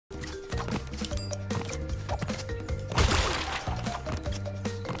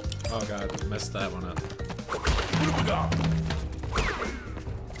Oh god, messed that one up.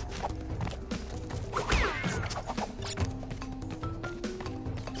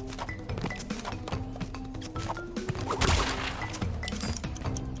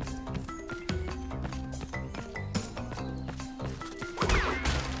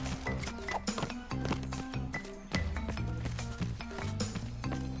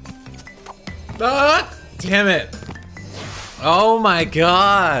 Ah, damn it. Oh my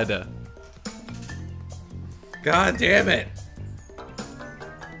god. God damn it.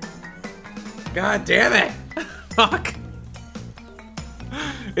 God damn it. Fuck.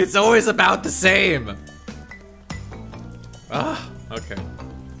 It's always about the same. Ah, okay.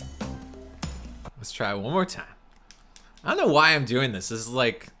 Let's try it one more time. I don't know why I'm doing this. This is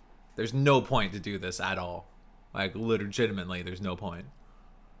like, there's no point to do this at all. Like, legitimately, there's no point.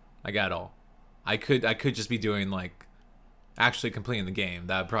 Like, at all. I could just be doing, like, actually completing the game.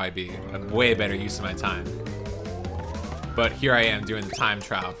 That would probably be a way better use of my time. But here I am doing the time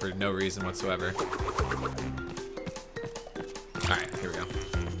trial for no reason whatsoever. Alright, here we go.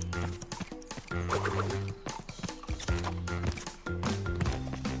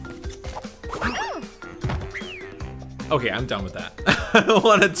 Okay, I'm done with that. I don't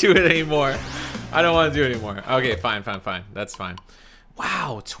want to do it anymore. I don't want to do it anymore. Okay, fine. That's fine.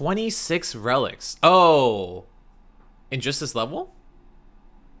 Wow, 26 relics. Oh. In just this level?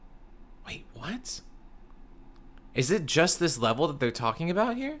 Wait, what? Is it just this level that they're talking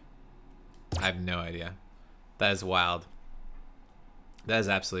about here? I have no idea. That is wild. That is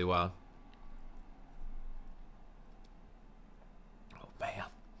absolutely wild. Oh, man.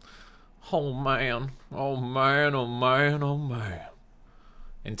 Oh, man. Oh, man. Oh, man. Oh, man.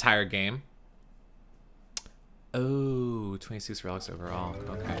 Entire game. Oh, 26 relics overall.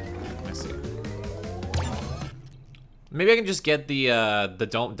 Okay, I see. Maybe I can just get the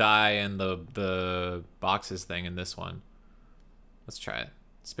don't die and the boxes thing in this one. Let's try it.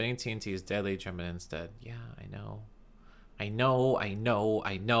 Spinning TNT is deadly. Jump in instead. Yeah, I know. I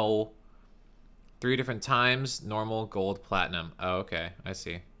know. 3 different times. Normal, gold, platinum. Oh, okay. I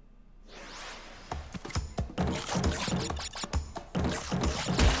see.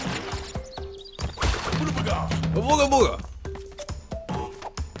 Booga booga!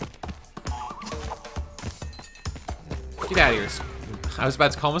 Get out of here. I was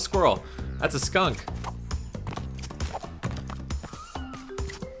about to call him a squirrel. That's a skunk.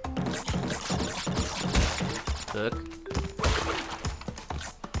 Look.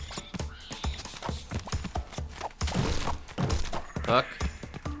 Look.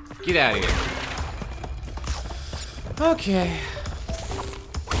 Get out of here. Okay.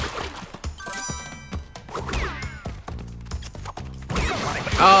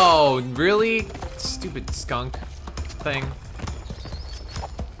 Oh, really? Stupid skunk thing.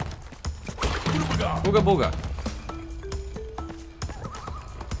 Booga booga.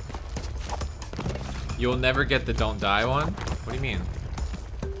 You'll never get the don't die one? What do you mean?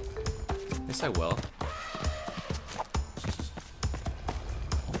 Yes, I will.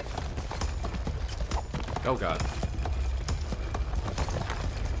 Oh god.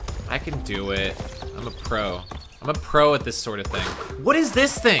 I can do it. I'm a pro. I'm a pro at this sort of thing. What is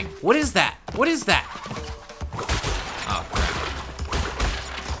this thing? What is that? What is that? Oh, crap.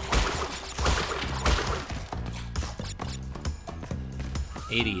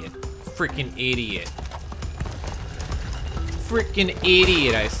 Idiot. Freaking idiot. Freaking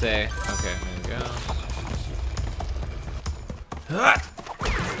idiot, I say. Okay, there we go.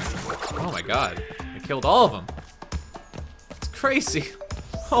 Oh my god. I killed all of them. It's crazy.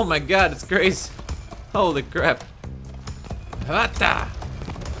 Oh my god, it's crazy. Holy crap. Hata!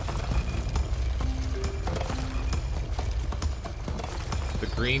 The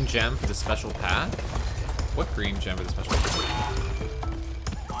green gem for the special path? What green gem for the special path?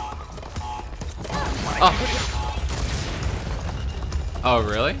 Oh. Oh,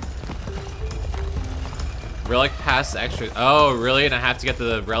 really? Relic pass extra. Oh, really? And I have to get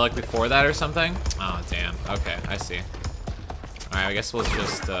the relic before that or something? Oh, damn. Okay, I see. Alright, I guess we'll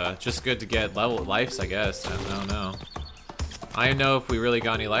just good to get level lives, I guess. I don't know. I don't know if we really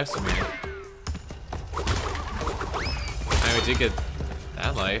got any lives from here. I mean, we did get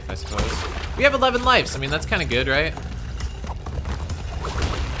that life, I suppose. We have 11 lives. I mean, that's kind of good, right?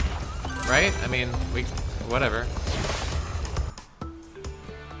 Right? I mean, whatever.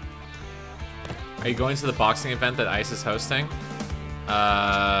 Are you going to the boxing event that ICE is hosting?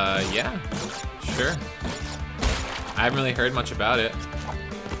 Yeah, sure. I haven't really heard much about it.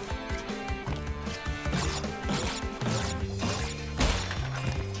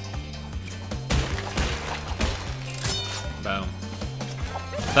 Boom.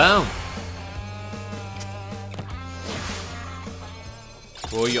 Boom.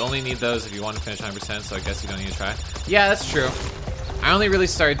 Well, you only need those if you want to finish 100%, so I guess you don't need to try. Yeah, that's true. I only really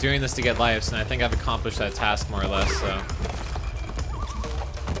started doing this to get lives, and I think I've accomplished that task more or less, so.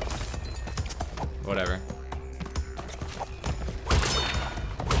 Whatever.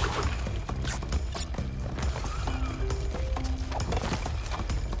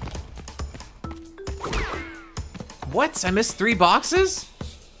 What? I missed 3 boxes?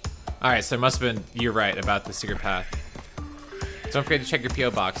 Alright, so it must have been, you're right about the secret path. Don't forget to check your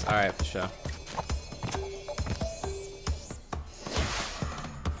P.O. box. Alright, for sure.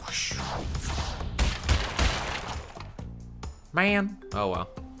 Man. Oh well.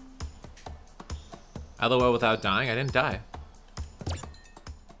 LOL without dying? I didn't die.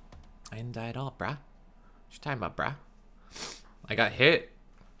 I didn't die at all, bruh. What you talking about, bruh? I got hit.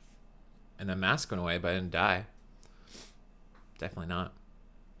 And the mask went away, but I didn't die. Definitely not.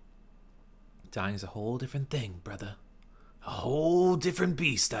 Dying is a whole different thing, brother. A whole different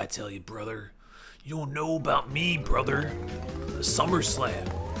beast, I tell you, brother. You don't know about me, brother. The SummerSlam.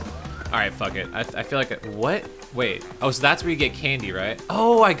 Alright, fuck it. I feel like what? Wait. Oh, so that's where you get candy, right?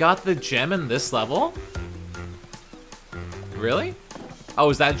 Oh, I got the gem in this level? Really? Oh,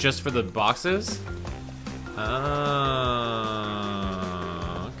 is that just for the boxes? Oh,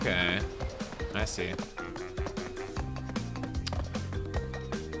 okay. I see.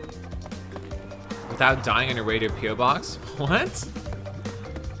 Without dying on your way to a P.O. box? What?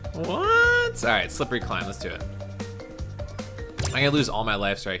 What? Alright, slippery climb. Let's do it. I'm gonna lose all my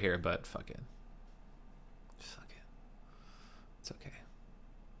lives right here, but fuck it. Fuck it. It's okay.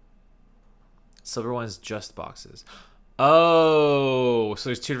 Silver one is just boxes. Oh, so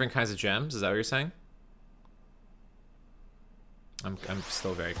there's 2 different kinds of gems? Is that what you're saying? I'm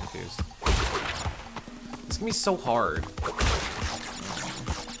still very confused. It's gonna be so hard.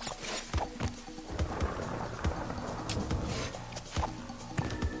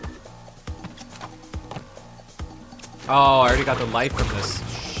 Oh, I already got the life from this.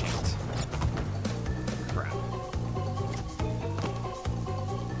 Shit. Crap.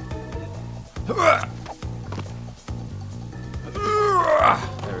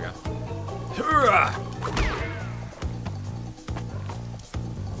 There we go.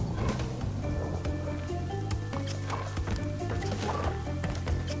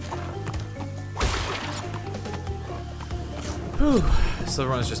 Whew.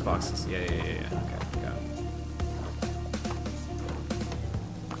 Silver one is just boxes. Yeah. Okay, got it.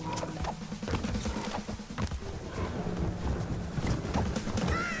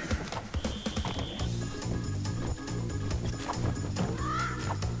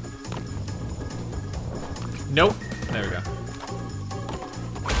 Nope. There we go.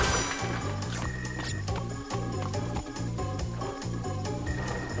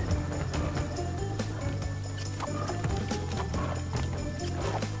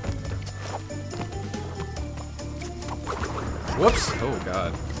 Whoops. Oh,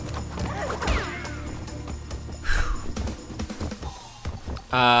 God.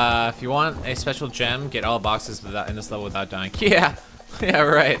 If you want a special gem, get all boxes without, in this level without dying. Yeah. Yeah,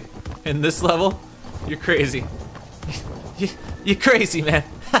 right. In this level? You're crazy. You're crazy, man.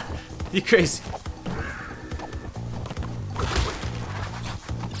 You're crazy.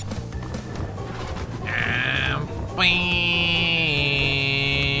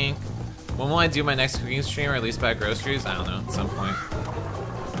 When will I do my next cooking stream, or at least buy groceries? I don't know, at some point.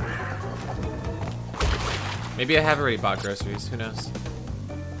 Maybe I have already bought groceries, who knows?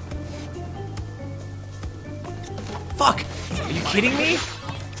 Fuck! Are you kidding me?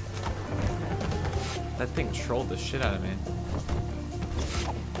 That thing trolled the shit out of me.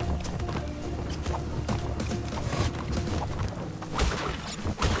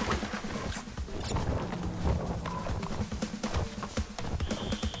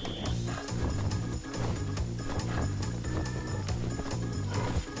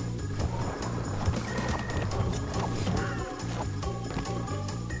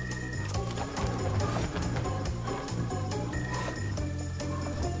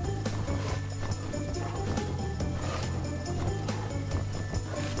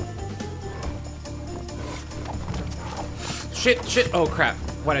 Shit, oh crap.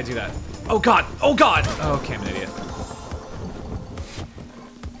 Why'd I do that? Oh god, oh god! Oh, okay, I'm an idiot.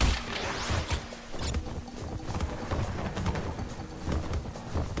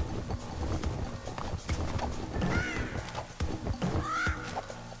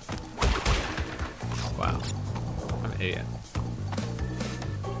 Wow, I'm an idiot.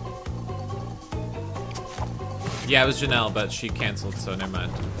 Yeah, it was Janelle, but she canceled, so never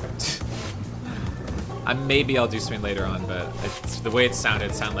mind. Maybe I'll do something later on, but the way it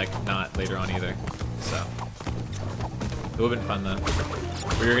sounded like not later on either. So it would've been fun though.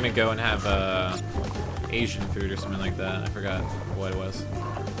 We were gonna go and have Asian food or something like that. I forgot what it was.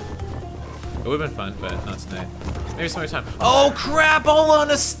 It would've been fun, but not tonight. Maybe some other time. Oh crap! All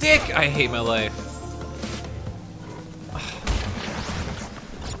on a stick! I hate my life.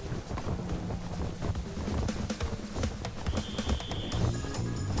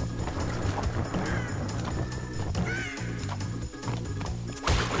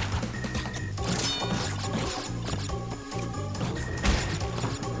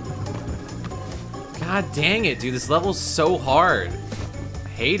 God dang it, dude. This level's so hard. I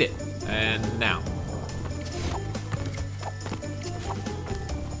hate it. And now.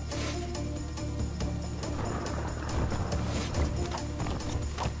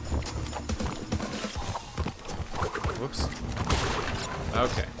 Whoops.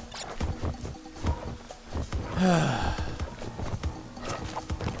 Okay.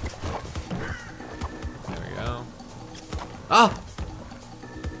 There we go. Ah!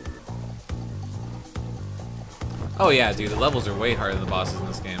 Oh yeah, dude, the levels are way harder than the bosses in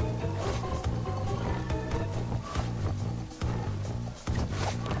this game.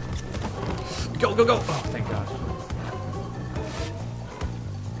 Go, go, go! Oh, thank God.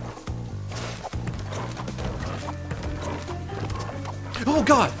 Oh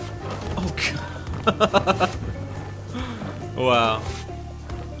God! Oh God! Wow.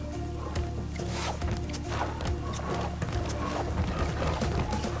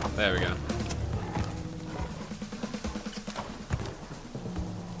 There we go.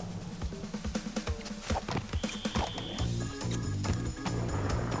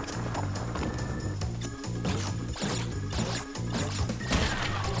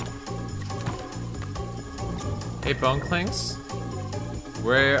 Hey, Boneclinks,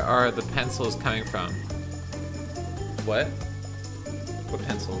 where are the pencils coming from? What? What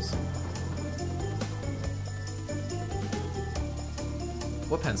pencils?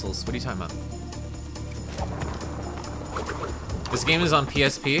 What pencils? What are you talking about? This game is on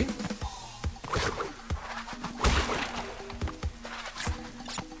PSP?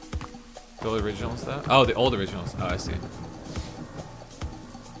 The old original stuff? Oh, the old originals. Oh, I see.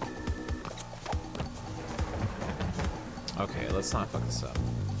 Okay, let's not fuck this up.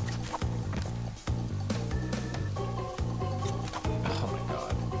 Oh my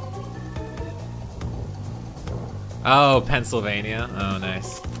God. Oh, Pennsylvania. Oh,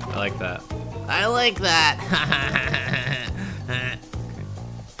 nice. I like that. I like that. Okay.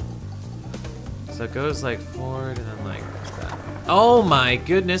 So it goes like forward and then like that. Oh my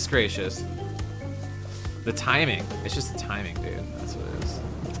goodness gracious. The timing. It's just the timing, dude. That's what it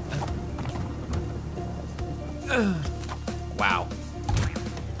is. Wow.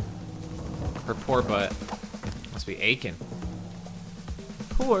 Her poor butt must be aching.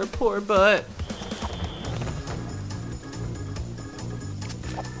 Poor, poor butt.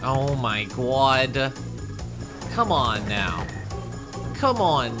 Oh my God. Come on now. Come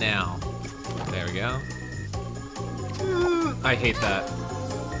on now. There we go. I hate that.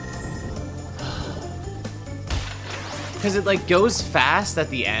 Because it like goes fast at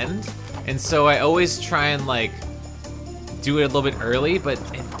the end, and so I always try and like do it a little bit early, but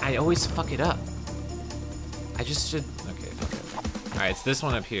I always fuck it up. I just should, okay, fuck it. All right, it's this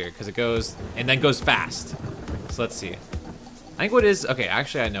one up here, because it goes, and then goes fast. So let's see. I think what it is, okay,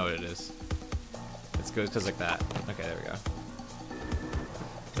 actually I know what it is. It goes like that. Okay, there we go.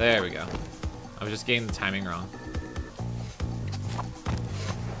 There we go. I was just getting the timing wrong.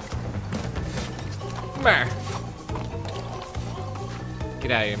 Come here.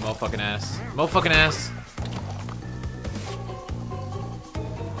 Get out of here, motherfucking ass. Motherfucking ass.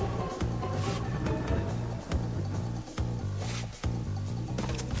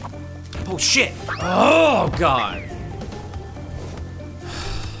 Oh shit! Oh God!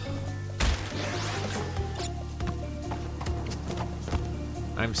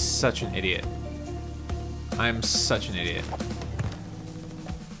 I'm such an idiot. I'm such an idiot.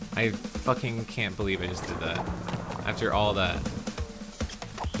 I fucking can't believe I just did that. After all that.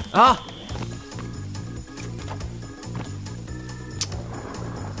 Ah!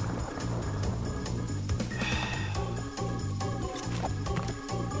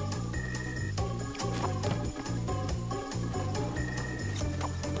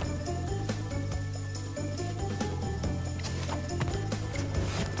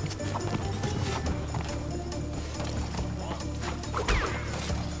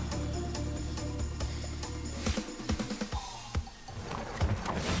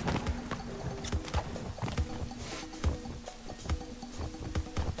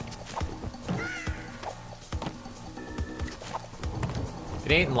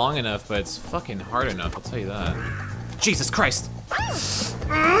 It ain't long enough, but it's fucking hard enough, I'll tell you that. Jesus Christ!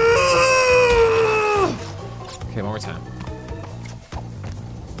 Okay, one more time.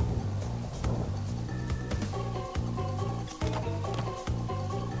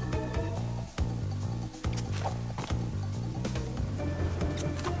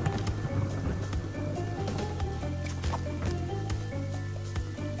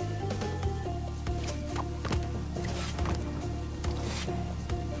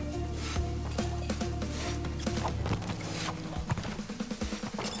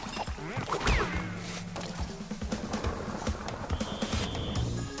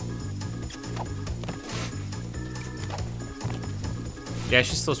 Yeah,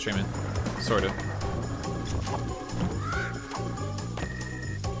 she's still streaming. Sort of.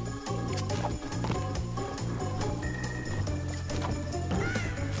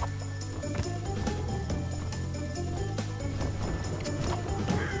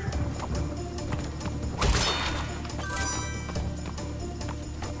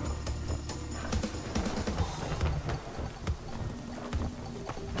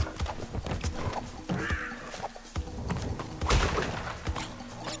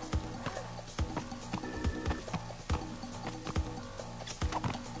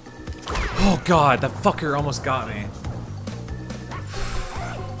 Oh god, that fucker almost got me.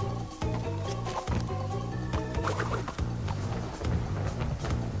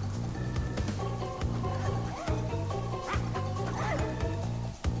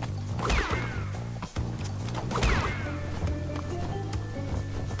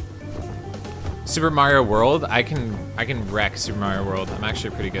 Super Mario World, I can wreck Super Mario World. I'm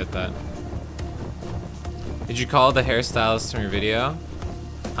actually pretty good at that. Did you call the hairstylist from your video?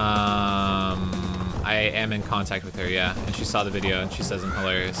 I am in contact with her, yeah. And she saw the video and she says I'm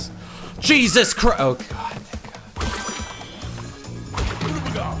hilarious. Jesus Christ! Oh god,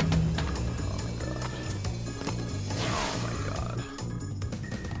 thank god.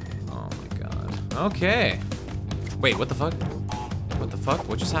 Oh my god. Okay. Wait, what the fuck? What the fuck?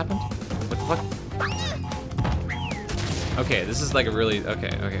 What just happened? What the fuck? Okay, this is like a really...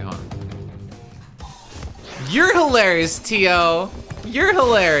 Okay, hold on. You're hilarious, T.O. You're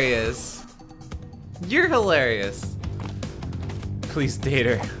hilarious. You're hilarious. Please date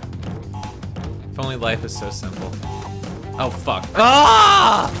her. If only life is so simple. Oh, fuck.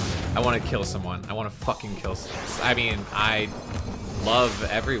 Ah! I want to kill someone. I want to fucking kill someone. I mean, I love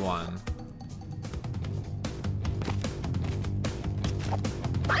everyone.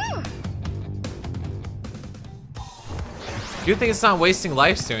 Good thing it's not wasting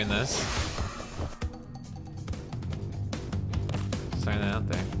lives doing this. Throwing that out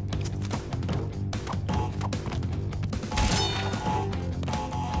there.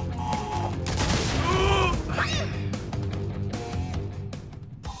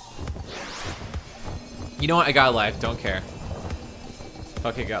 You know what? I got life. Don't care.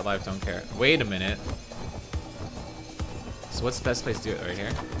 Fuck it, got life. Don't care. Wait a minute. So what's the best place to do it? Right here?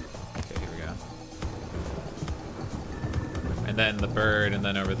 Okay, here we go. And then the bird, and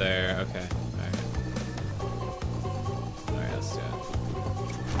then over there. Okay. Alright, let's do it.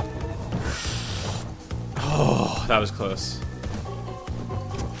 Oh, that was close.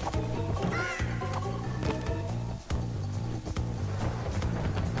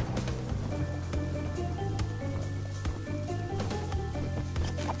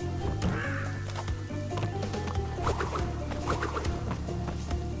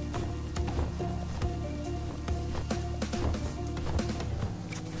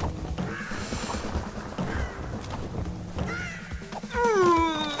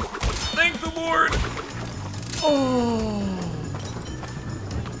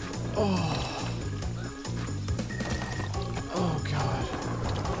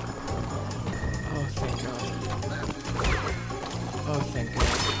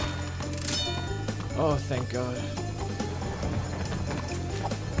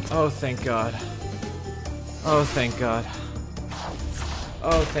 Oh, thank God. Oh, thank God.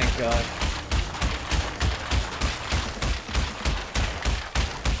 Oh, thank God.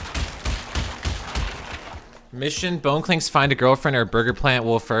 Mission, Boneclinks find a girlfriend or a burger plant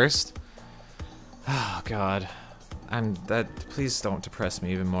wolf first. Oh, God. Please don't depress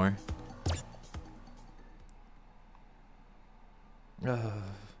me even more. My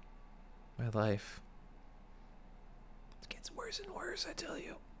life. It gets worse and worse, I tell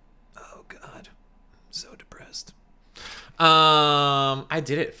you. Oh god, I'm so depressed. I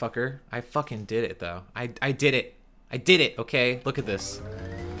did it, fucker. I fucking did it, though. I did it. I did it, okay? Look at this.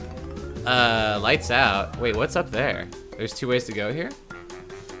 Lights out. Wait, what's up there? There's 2 ways to go here?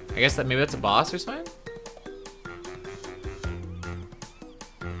 I guess that maybe that's a boss or something?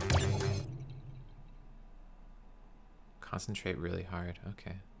 concentrate really hard.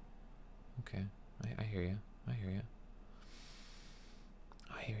 Okay. Okay. I hear you. I hear you.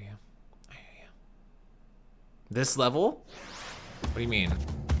 I hear you. I hear you. This level? What do you mean?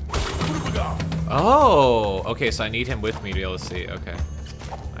 Oh! Okay, so I need him with me to be able to see. Okay.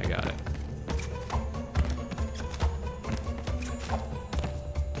 I got it.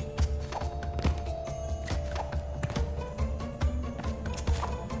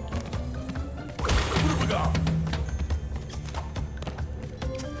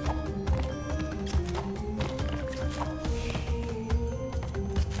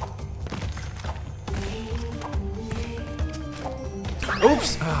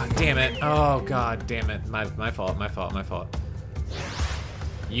 Oops! Oh, damn it. Oh, god damn it. My fault, my fault, my fault.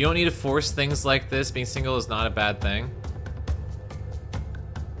 You don't need to force things like this. Being single is not a bad thing.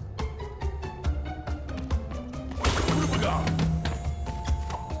 I'm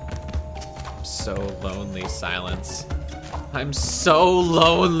so lonely, Silence. I'm so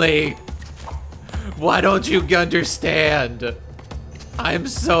lonely. Why don't you understand? I'm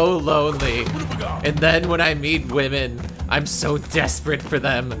so lonely. And then when I meet women, I'm so desperate for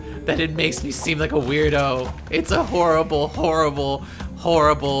them that it makes me seem like a weirdo. It's a horrible, horrible,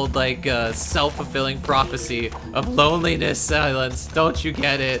 horrible, like, self-fulfilling prophecy of loneliness, Silence. Don't you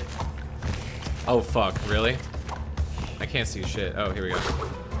get it? Oh, fuck. Really? I can't see shit. Oh, here we go.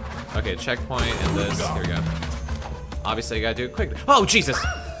 Okay, checkpoint and this. Here we go. Obviously, I gotta do it quick. Oh, Jesus!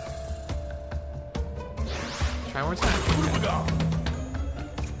 Try one more time. Okay.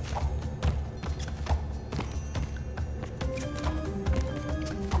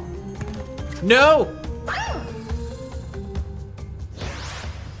 No!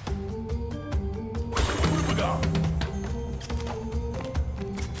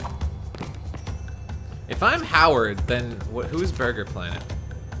 If I'm Howard, then who's Burger Planet?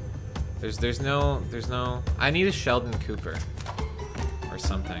 There's no, I need a Sheldon Cooper or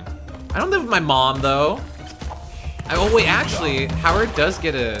something. I don't live with my mom though. Oh wait, actually, Howard does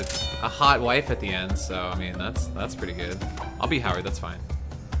get a hot wife at the end, so I mean that's pretty good. I'll be Howard, that's fine.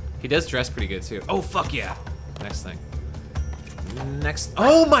 He does dress pretty good too. Oh fuck yeah! Next thing. Next.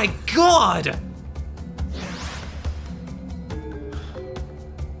 Oh my god!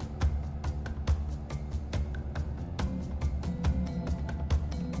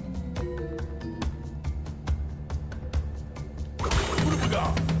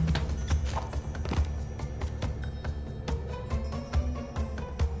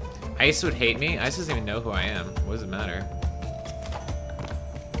 Ice would hate me? Ice doesn't even know who I am. What does it matter?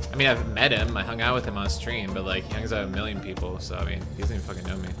 I mean, I've met him. I hung out with him on stream, but like, he hangs out with a million people, so I mean, he doesn't even fucking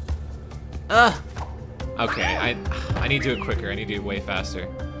know me. Ugh! Okay, I need to do it quicker. I need to do it way faster.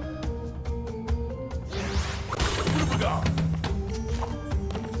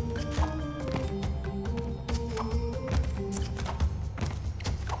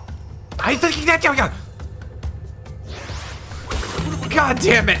 I think that God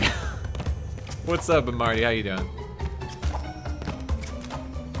damn it! What's up, Marty? How you doing?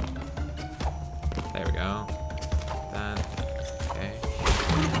 There we go. That. Okay.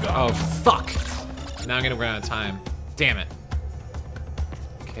 Oh fuck! Now I'm gonna run out of time. Damn it.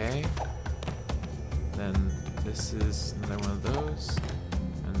 Okay. Then this is another one of those.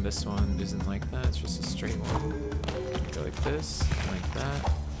 And this one isn't like that, it's just a straight one. Go like this, like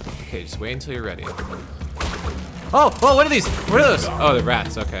that. Okay, just wait until you're ready. Oh, oh, what are these? What are those? Oh, they're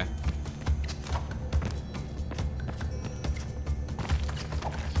rats, okay.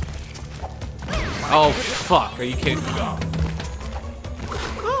 Oh, fuck, are you kidding?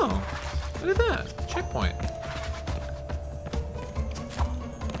 Oh, look at that, checkpoint.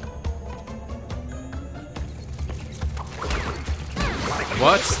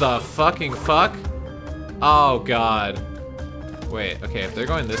 What's the fucking fuck? Oh, God. Wait, okay, if they're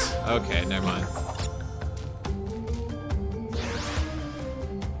going this, okay, never mind.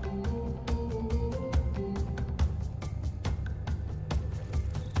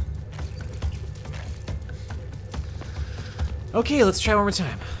 Okay, let's try one more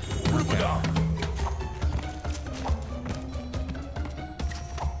time. Okay.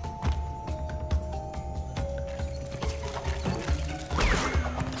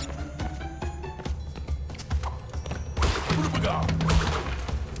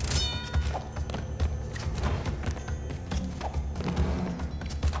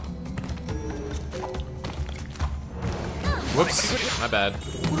 Whoops, my bad.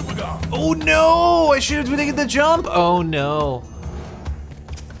 Oh no! I should have taken the jump! Oh no.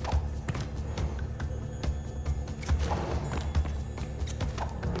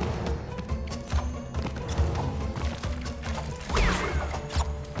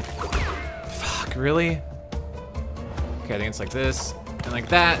 Fuck, really? Okay, I think it's like this and like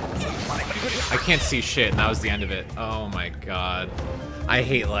that. I can't see shit, and that was the end of it. Oh my god. I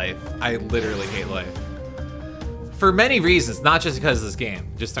hate life. I literally hate life. For many reasons, not just because of this game.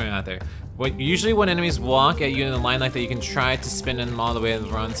 Just throwing it out there. Usually when enemies walk at you in a line like that, you can try to spin them all the way in the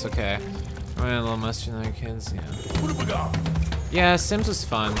runs. Okay. Right, a little mustard on kids, yeah. Yeah, Sims was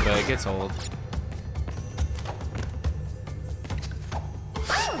fun, but it gets old.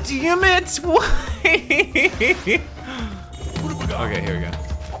 Damn it! Why? Okay, here we go.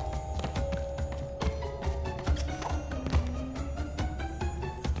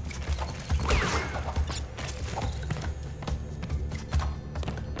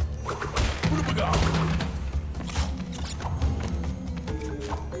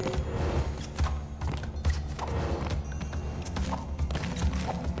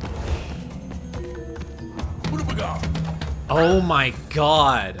 Oh my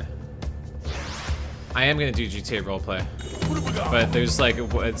god. I am gonna do GTA roleplay. But there's like,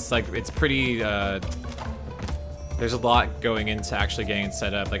 it's pretty, there's a lot going into actually getting it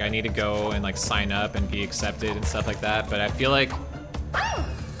set up. Like I need to go and like sign up and be accepted and stuff like that. But I feel like,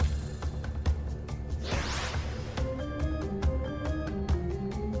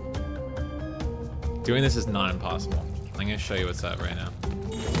 doing this is not impossible. I'm gonna show you what's up right now.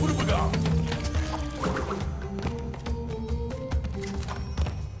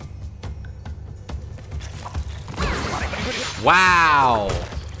 Wow.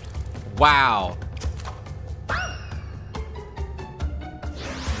 Wow.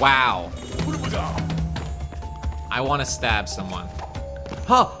 Wow. I want to stab someone.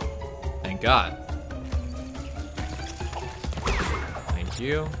 Huh. Thank God. Thank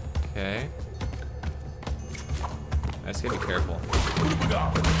you. Okay. I just gotta be careful.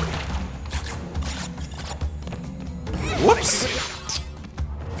 Whoops!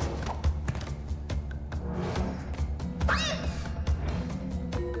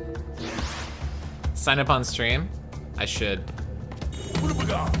 Sign up on stream? I should.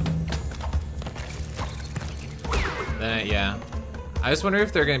 Then, yeah. I just wonder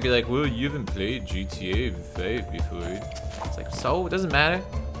if they're gonna be like, well, you haven't played GTA 5 before. It's like, so? It doesn't matter.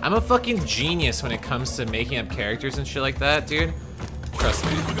 I'm a fucking genius when it comes to making up characters and shit like that, dude. Trust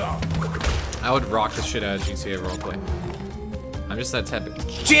me. I would rock the shit out of GTA roleplay. I'm just that type of—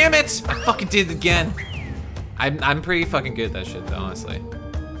 Damn it! I fucking did it again! I'm pretty fucking good at that shit though, honestly.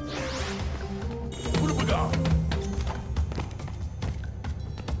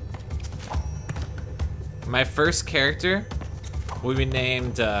 My first character will be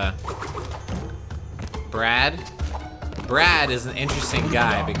named Brad. Brad is an interesting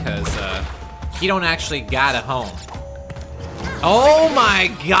guy because he don't actually got a home. Oh my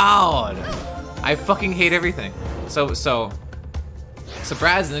god! I fucking hate everything. So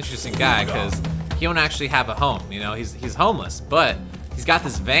Brad's an interesting guy because he don't actually have a home. You know, he's homeless, but he's got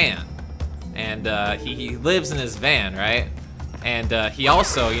this van, and he lives in his van, right? And he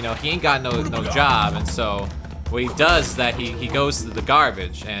also, you know, he ain't got no job, and so what he does is that he goes to the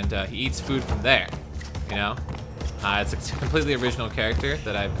garbage and he eats food from there, you know? It's a completely original character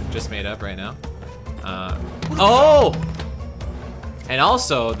that I've just made up right now. Oh! And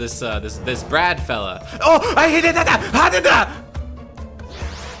also this Brad fella. Oh, I hit it!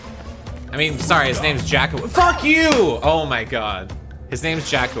 I mean, sorry, his name's Jackua. Fuck you! Oh my god. His name's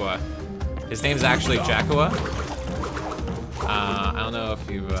Jackua. His name's actually Jackua. I don't know if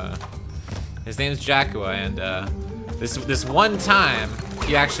you've, his name's Jackua, and this one time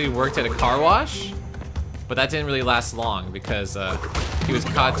he actually worked at a car wash, but that didn't really last long because he was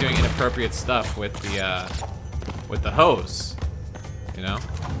caught doing inappropriate stuff with the hose, you know,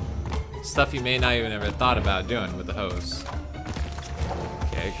 stuff you may not even ever thought about doing with the hose.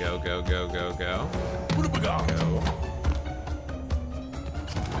 Okay, go. Go.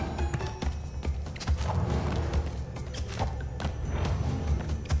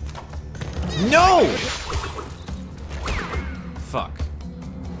 No! Fuck.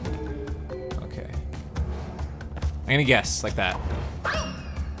 Okay. I'm gonna guess like that.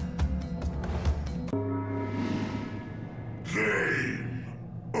 Game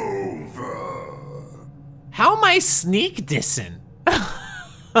over. How am I sneak dissing?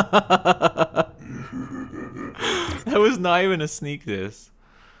 That was not even a sneak diss.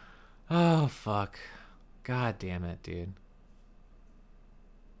 Oh fuck. God damn it, dude.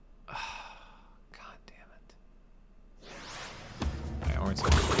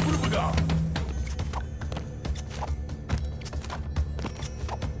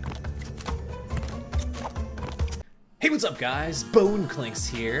 Hey, what's up guys? Boneclinks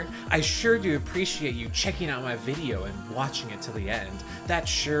here. I sure do appreciate you checking out my video and watching it till the end. That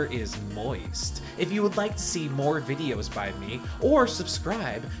sure is moist. If you would like to see more videos by me or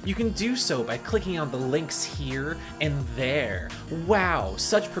subscribe, you can do so by clicking on the links here and there. Wow,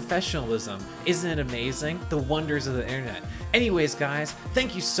 such professionalism. Isn't it amazing? The wonders of the internet. Anyways guys,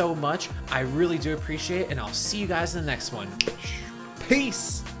 thank you so much. I really do appreciate it, and I'll see you guys in the next one.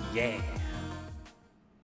 Peace! Yeah.